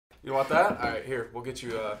You want that? All right, here. We'll get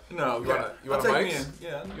you. No, you want a mic?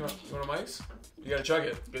 Yeah. You want a mics? You gotta chug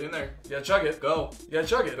it. Get in there. You gotta chug it. Go. You gotta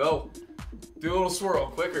chug it. Go. Do a little swirl,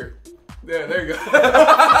 quicker. There you go.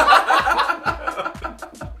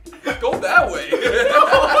 Go that way.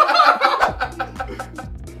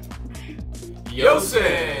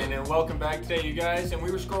 Yooosin, and welcome back today, you guys. And we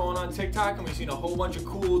were scrolling on TikTok, and we seen a whole bunch of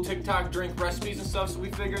cool TikTok drink recipes and stuff. So we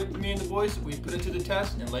figured, me and the boys, we'd put it to the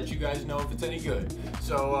test and let you guys know if it's any good.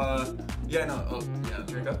 So, drink up.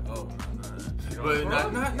 But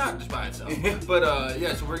not just by itself. But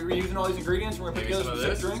so we're using all these ingredients. We're gonna put together some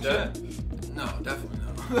sick drinks. Yeah. No, definitely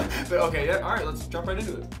no. But okay, yeah. All right, let's jump right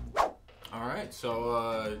into it. All right,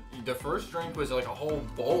 so the first drink was like a whole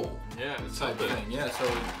bowl. Yeah, it's type thing. Yeah, so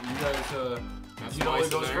you guys, you know what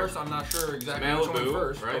goes first? I'm not sure exactly which one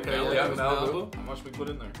first. Right? Okay, Malibu. How much we put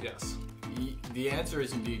in there? Yes. The answer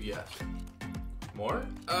is indeed yes. More?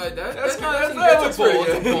 That's a bowl.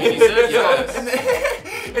 He said yes.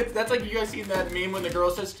 That's like you guys seen that meme when the girl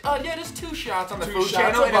says, "Oh yeah, just 2 shots on the food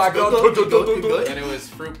channel," and And it was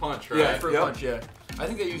fruit punch, right? Yeah, fruit punch. Yeah. I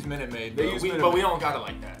think they used Minute Maid, but we don't got it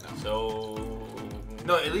like that. No. So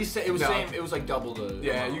no, at least it was same. It was like double the.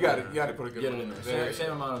 Yeah, you got to put a good. Get it in there.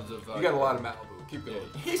 Same amount of. You got a lot of Malibu. Keep going.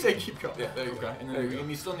 He said keep going. Yeah, there you go. And then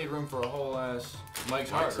you still need room for a whole ass Mike's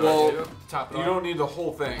Hard. Well, right? Top it you off. don't need the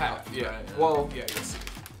whole thing. Half. Yeah. Right, yeah. Well, yeah. You'll see.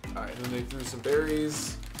 All right. And then they threw some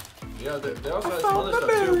berries. Yeah, they also had some other stuff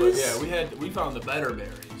too. But yeah, we found the better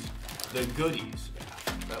berries, the goodies.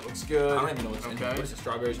 That looks good. I don't even know what's in it. What is it?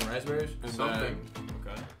 Strawberries and raspberries? And something. Then,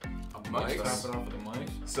 Okay. Mics. Top it off with the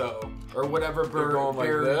mics. So, or whatever berry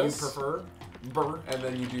you prefer. And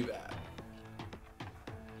then you do that.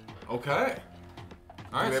 Okay.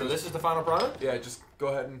 All right. So this is the final product. Yeah. Just go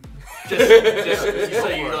ahead and. just so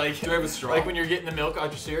you're like. Do we have a straw? Like when you're getting the milk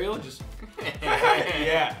out your cereal, just.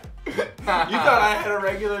 Yeah. You thought I had a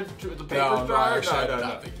regular the paper straw? I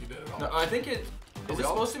don't think you did at all. No, I think it. Is it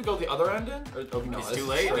supposed to go the other end in? Or, no, it's too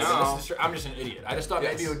late now. I'm just an idiot. I just thought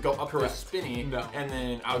maybe it would go up to a spinny and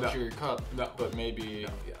then out to your cup. No. But maybe...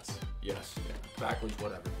 No, yes. Yes. Yeah. Backwards,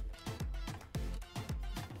 whatever.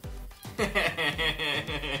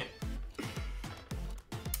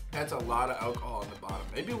 That's a lot of alcohol on the bottom.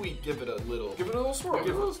 Maybe we give it a little... Give it a little swirl. Give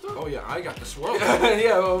it a little swirl. Oh yeah, I got the swirl.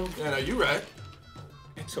 Yeah, well... Yeah, no, you right.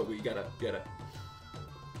 So we gotta...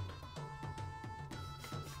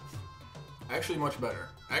 Actually, much better.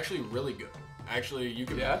 Actually, really good. Actually, you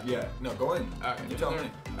can. Yeah. Yeah. No, go in. All right. You tell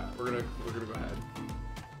me. We're gonna go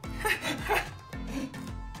ahead.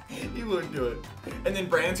 You would do it. And then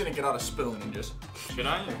Brandon's gonna get out a spoon and just. Should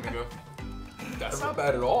I? I'm gonna go. That's not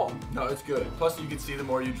bad at all. No, it's good. Plus, you can see the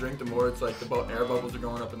more you drink, the more it's like the air bubbles are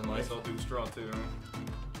going up in the mic. I'll do straw too.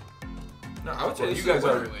 No, I would say you guys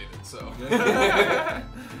are related, so. I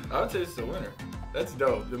would say it's the winner. That's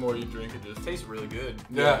dope. The more you drink, it just tastes really good.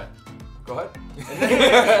 Yeah. Go ahead.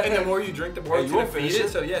 And the more you drink, the more it's gonna feed it.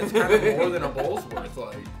 So yeah, it's kind of more than a bowl's worth.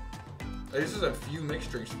 Like this is a few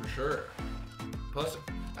mixed drinks for sure. Plus,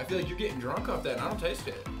 I feel like you're getting drunk off that, and I don't taste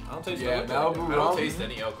it. I don't taste Malibu rum. I don't taste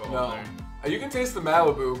any alcohol in there. You can taste the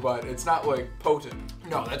Malibu, but it's not like potent.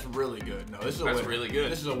 No, that's really good. No, this is a That's winner. really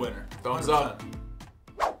good. This is a winner. Thumbs up.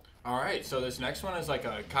 All right, so this next one is like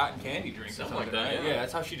a cotton candy drink. Something like that, right? yeah.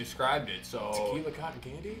 That's how she described it. So Tequila cotton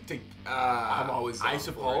candy? I'm always down I for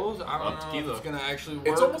suppose. I don't know tequila. if it's gonna actually work.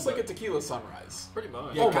 It's almost like a tequila sunrise. Pretty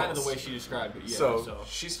much. Yeah, kind of Almost. the way she described it. Yeah. So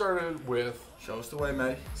she started with show us the way,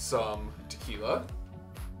 Maddie. some tequila.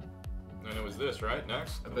 And it was this, right?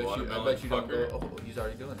 Next. I bet you don't go. Oh, he's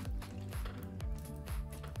already doing it.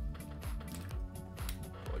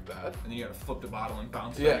 Like that. And then you gotta flip the bottle and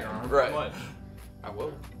bounce it Yeah, on your arm. right. What? I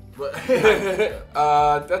will. But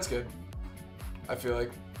That's good. I feel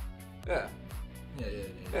like. Yeah.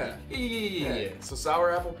 Yeah. So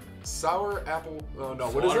sour apple. Oh no,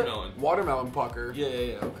 what is Watermelon. it? Watermelon pucker.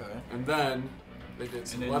 Yeah. Okay. And then they did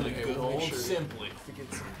some And then lemonade. good We'll make old sure simply. to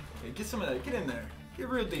get some. Yeah, get some of that. Get in there. Get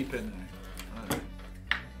real deep in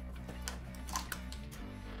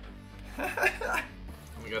there.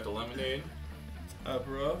 We got the lemonade.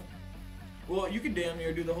 Bro. Well, you could damn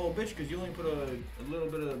near do the whole bitch because you only put a little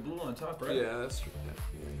bit of the blue on top, right? Yeah, that's true.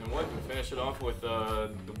 And what? We finish it off with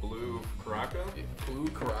the blue Caraca? Blue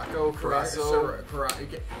Caraco, Carasso.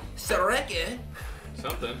 Sareke.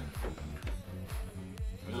 Something.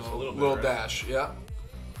 Just a little bit. Little right? dash, yeah.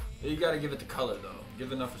 You gotta give it the color though.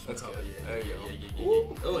 Give enough for some That's color. good. Yeah, There you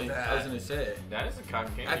go. Oh, I was gonna say. That is a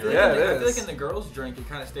cotton candy. I feel, Yeah, like, it I feel is. like in the girls' drink, it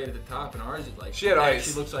kind of stayed at the top, and ours is like. She had ice.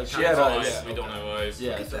 She looks like. She had cotton ice. candy. We don't have ice.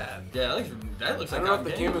 Yeah, Look at that. Yeah, that looks I like. don't know if cotton the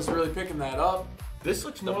candy. camera's really picking that up. This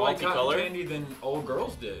looks The more like cotton multicolor? candy than old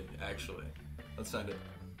girls did, actually. Let's send it.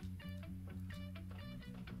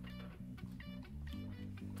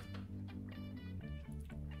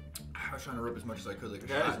 I was trying to rip as much as I could like a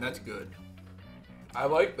That shot, is- and that's good. I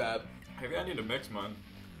like that. Maybe I need to mix mine.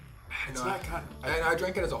 It's not cotton. And I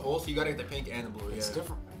drank it as a whole, so you gotta get the pink and the blue. It's Yeah.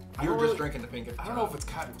 different. You were just drinking the pink at the I time. don't know if it's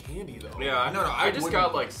cotton candy though. Yeah, No, I just wouldn't-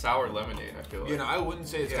 got like sour lemonade. I feel like. You know, I wouldn't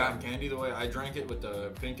say it's Yeah. cotton candy the way I drank it with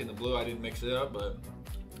the pink and the blue. I didn't mix it up, but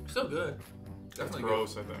still good. It's Definitely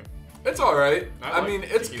gross. I think. It's all right. I I like mean,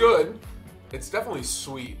 it's tequila. good. It's definitely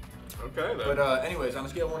sweet. Okay then. But anyways, on a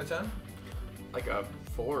scale of 1 to 10, like a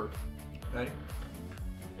 4. ready?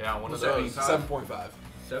 Yeah, one of What's that mean? those. 7.5.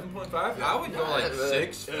 7.5. I would go like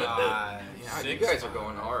 6.5. Yeah, you guys are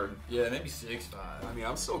going hard. Yeah, maybe 6.5. I mean,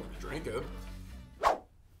 I'm still gonna drink it.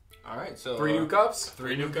 All right, so 3 new cups.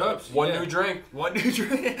 3 new cups. One Yeah. new drink. One new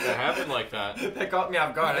drink. It happened like that. That caught me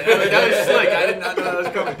off guard. I was slick. I did not know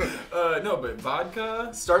that was coming. No, but vodka,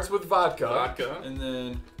 Starts with vodka. Vodka. and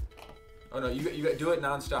then oh no, you got do it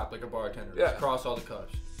nonstop like a bartender. Yeah. Just cross all the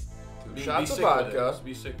cups. Shots of sick with it. vodka. Just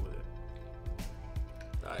be sick with it.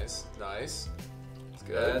 Nice, nice. It's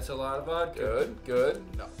good. That's a lot of vodka. Good,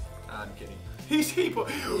 good. No. I'm kidding. He's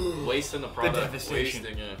Wasting the product. devastation.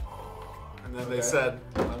 Wasting it. And then Okay. they said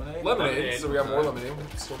lemonade. lemonade, so we got more Alright. lemonade.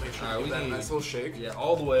 We'll still make sure Alright, to we give that need- nice little shake. Yeah,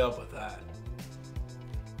 all the way up with that.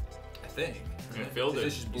 I think. You filled it.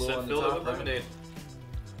 This is You blue said on the filled it top, with right? lemonade.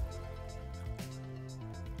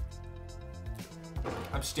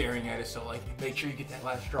 I'm staring at it, so like, make sure you get that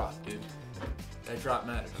last drop, dude. That drop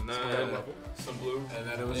matters. And Okay, then level. some blue. And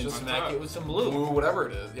then it was And just smack it with some blue. blue, whatever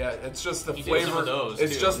it is. Yeah, it's just the You did some flavor. of those,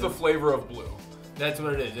 It's too, just the yeah. flavor of blue. That's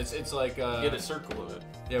what it is. It's like Get a circle of it.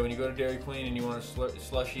 yeah, when you go to Dairy Queen and you want a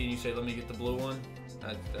slushy and you say, "Let me get the blue one."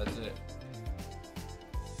 That's it.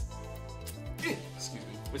 Excuse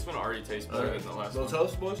me. This one already tastes better than the last Little one.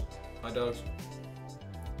 toast, boys. My dogs.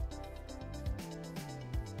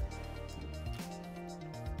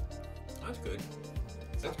 That's good.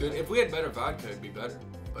 That's good. If we had better vodka, it'd be better.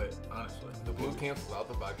 But honestly, The blue cancels out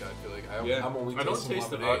the vodka. I feel like Yeah. I'm only I don't tasting taste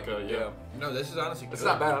the lemonade. vodka, yeah. no, this is honestly good. It's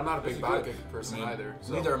not bad. I'm not a This big is good. vodka person I mean, either.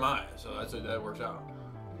 So. Neither am I. So that works out.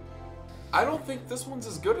 I don't think this one's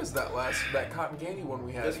as good as that cotton candy one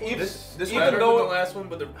we had. This one's This even better though- than the last one,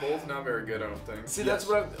 but they're both not very good. I don't think. See, that's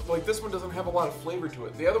what like. This one doesn't have a lot of flavor to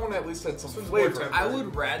it. The other one at least had some one's flavor. more tempered. I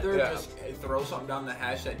would rather Yeah. just throw something down the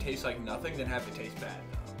hash that tastes like nothing than have it taste bad.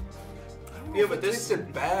 Yeah, but but this- this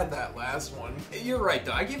tasted bad. That last one. You're right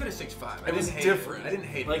though. I give it a 6.5. I It was didn't hate different. It. I didn't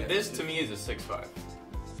hate Like it. this to me is a 6.5.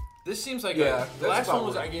 This seems like Yeah, the that's last about one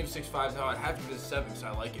was right. I gave 6.5, so I'd have to give it a 7 because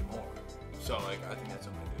I like it more. So like I think that's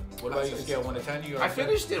what I'm gonna do. What I'd about you? say Scale 1 to 10? You I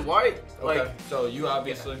finished it. Why? Like, Okay. So you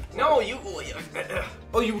obviously. no, you.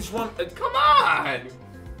 Oh, you just want. Come on.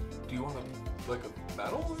 Do you want like a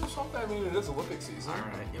medal or something? I mean, it is Olympic season. All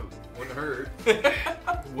right, you wouldn't hurt.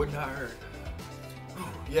 Would not hurt.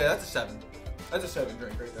 Yeah, that's a 7. That's a 7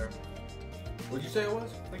 drink right there. What'd you say it was?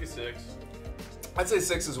 I think it's 6 I'd say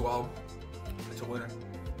 6 as well. It's a winner.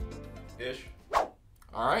 ish.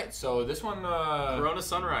 All right, so this one. Corona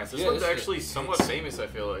Sunrise. This yeah, one's this is- actually somewhat famous. I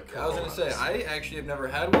feel like. I was gonna say I actually have never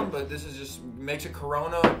had one, but this is just makes a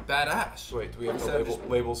Corona badass. Wait, do we have Instead the of just-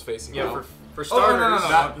 labels facing Yeah, out? for Oh, starters. no.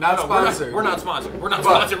 Not No, sponsored. We're not sponsored. We're not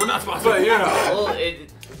But- sponsored. We're not sponsored. But you know. Well,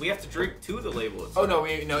 we have to drink to the label. Oh no,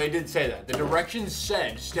 it did say that. The directions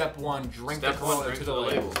said step 1, drink Step the one, Corona drink to to the the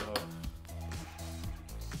label. label. So.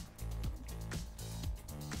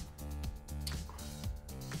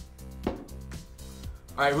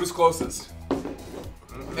 All right, who's closest?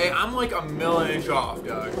 Hey, I'm like a million off,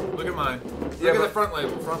 dog. Look at mine. Look at but- the front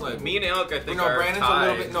label. Front label. Me and Alec, I think, no, are Brandon's tied.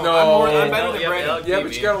 a little bit. No, No. I'm better No, than yeah, Brandon. Alec Yeah, beat but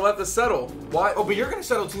me. you gotta let this settle. Why? Oh, but you're gonna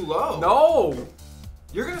settle too low. No.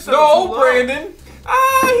 You're gonna settle too No, low. Brandon.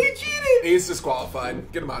 Ah, he cheated. He's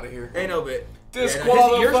disqualified. Get him out of here. Ain't no bit.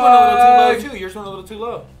 Disqualified. Yours went a little too low too. Yours went a little too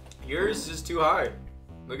low. Yours is too high.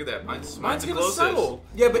 Look at that. Mine's the gonna closest. settle.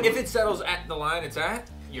 Yeah, but if it settles at the line it's at,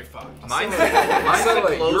 you're fucked. Mine's Settle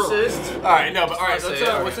the it, you're closest. All right, no, but all right. Let's Let's, say,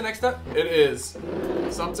 all what's the next step? It is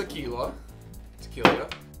some tequila. Tequila.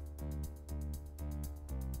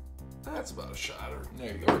 That's about a shot or,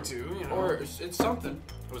 There you or go. two, you know. Or it's something.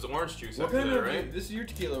 It was orange juice What after kind that, of? right? This is your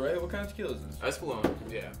tequila, right? What kind of tequila is this? Escalon.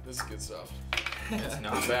 yeah, this is good stuff. It's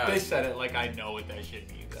not bad. They said it like I know what that shit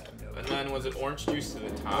means. I know. And then was it orange juice to the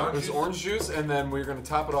top? There's orange juice, and then we're gonna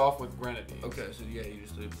top it off with grenadine. Okay, so yeah, you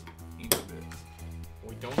just eat a bit.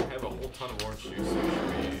 We don't have a whole ton of orange juice, so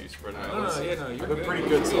we should be spreading out. No, Let's see. yeah, no, you're They're good. pretty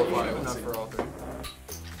good so You far, have let's enough see. for all three.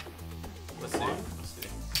 Let's see. Let's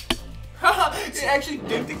see. You actually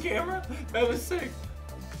did the camera? That was sick.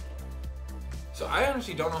 So I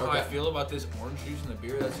honestly don't know how I Okay. feel about this orange juice in the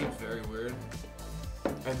beer. That seems very weird.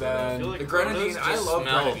 And I then feel like the grenadine, Coronas I just love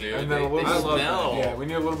smell, grenadine. dude. And then a They little smell. yeah, we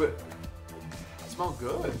need a little bit. Smell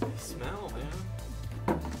good. Smell,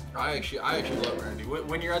 man. I actually love brandy.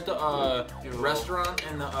 When you're at the restaurant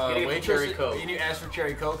and the waitress, cherry Coke. and you ask for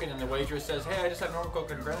cherry Coke, and then the waitress says, "Hey, I just have normal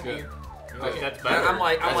Coke and brandy." Yeah. Like, that's better. I'm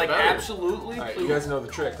like, better. absolutely. Alright, Please. you guys know the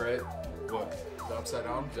trick, right? What? The upside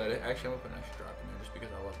down. Is that it? Actually, I'm gonna put an extra drop in there just because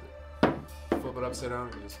I loved it. Flip it upside down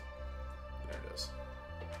and just. There it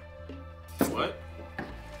is. What?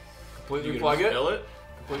 Completely You plug gonna it. spill it?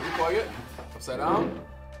 Completely plug it. Upside down.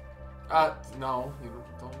 No, you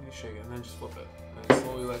don't need to shake it, and then just flip it. And then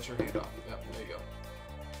slowly let your hand off. Yep, there you go.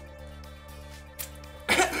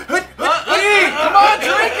 Hey, come on,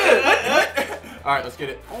 drink it! All right, let's get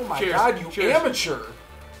it. Oh my Cheers. god, you Cheers. amateur!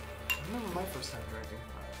 I remember my first time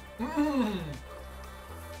drinking.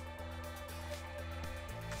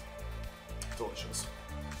 Delicious.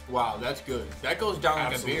 Wow, that's good. That goes down like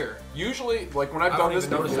a Absolutely. beer. Usually, like when I've I done don't this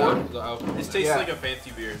even notice before, the alcohol. This tastes Yeah. like a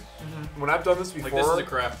fancy beer. when I've done this before, Like, this is a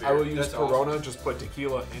craft beer. I will use That's Corona, just put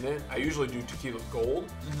tequila in it. I usually do tequila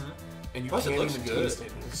gold, and you Plus, it can't looks even good. taste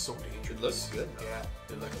it. It's so dangerous. It looks good. Yeah.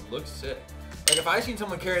 It looks sick. Like if I seen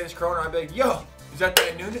someone carry this Corona, I'd be like, "Yo, is that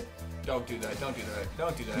Noonan?" Don't do that. Don't do that.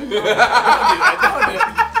 Don't do that. Don't do that. Don't do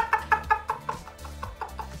that.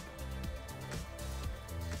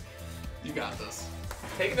 You got this.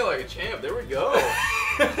 Taking it like a champ. There we go.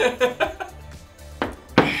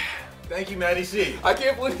 Thank you, Maddie C. I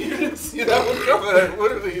can't believe you didn't see that one coming. I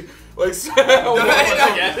literally, like, I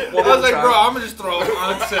was like, bro, I'm gonna just throw it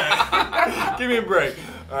on set. Give me a break.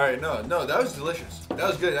 All right, no, that was delicious. That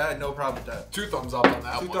was good. I had no problem with that. 2 thumbs up on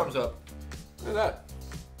that Two one. thumbs up. Look at that.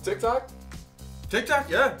 TikTok? TikTok,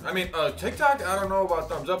 yeah. I mean, TikTok, I don't know about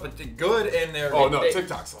thumbs up, but they're good and they're. Oh, no,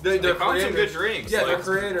 TikTok's They're They found some creators. good drinks. Yeah, Like, they're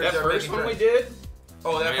creators. That They're first making one we drinks. did,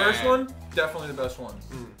 Oh, that Man. first one, definitely the best one.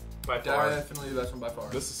 by far. Definitely the best one by far.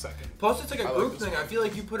 This is second. Plus, it's like a I like group this thing. one. I feel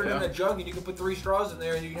like you put it in Yeah. a jug and you can put 3 straws in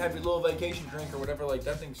there and you can have your little vacation drink or whatever. Like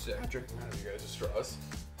that thing's sick. I'm drinking out of you guys' straws.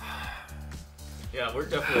 Yeah, we're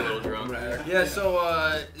definitely a little drunk. Yeah.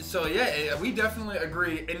 So yeah, we definitely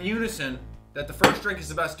agree in unison that the first drink is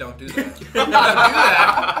the best. Don't do that. Don't do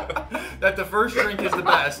that. That the first drink is the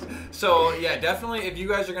best. So yeah, definitely. If you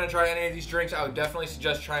guys are gonna try any of these drinks, I would definitely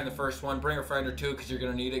suggest trying the first one. Bring a friend or 2 because you're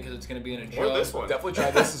gonna need it because it's gonna be in a jug. Or this one. Definitely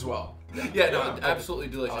try this as well. Yeah, no, Yeah. absolutely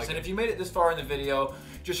delicious. I like and it. if you made it this far in the video,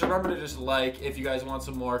 just remember to just like if you guys want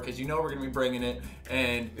some more because you know we're gonna be bringing it.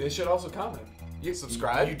 And They should also comment. You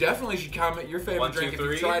subscribe. you definitely should comment your favorite 1, 2, drink if 3.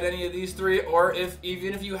 you've tried any of these 3, or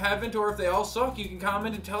even if you haven't, or if they all suck, you can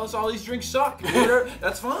comment and tell us all these drinks suck.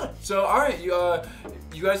 That's fine. So all right,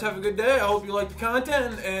 you guys have a good day. I hope you like the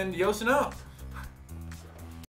content, and Yooosin out.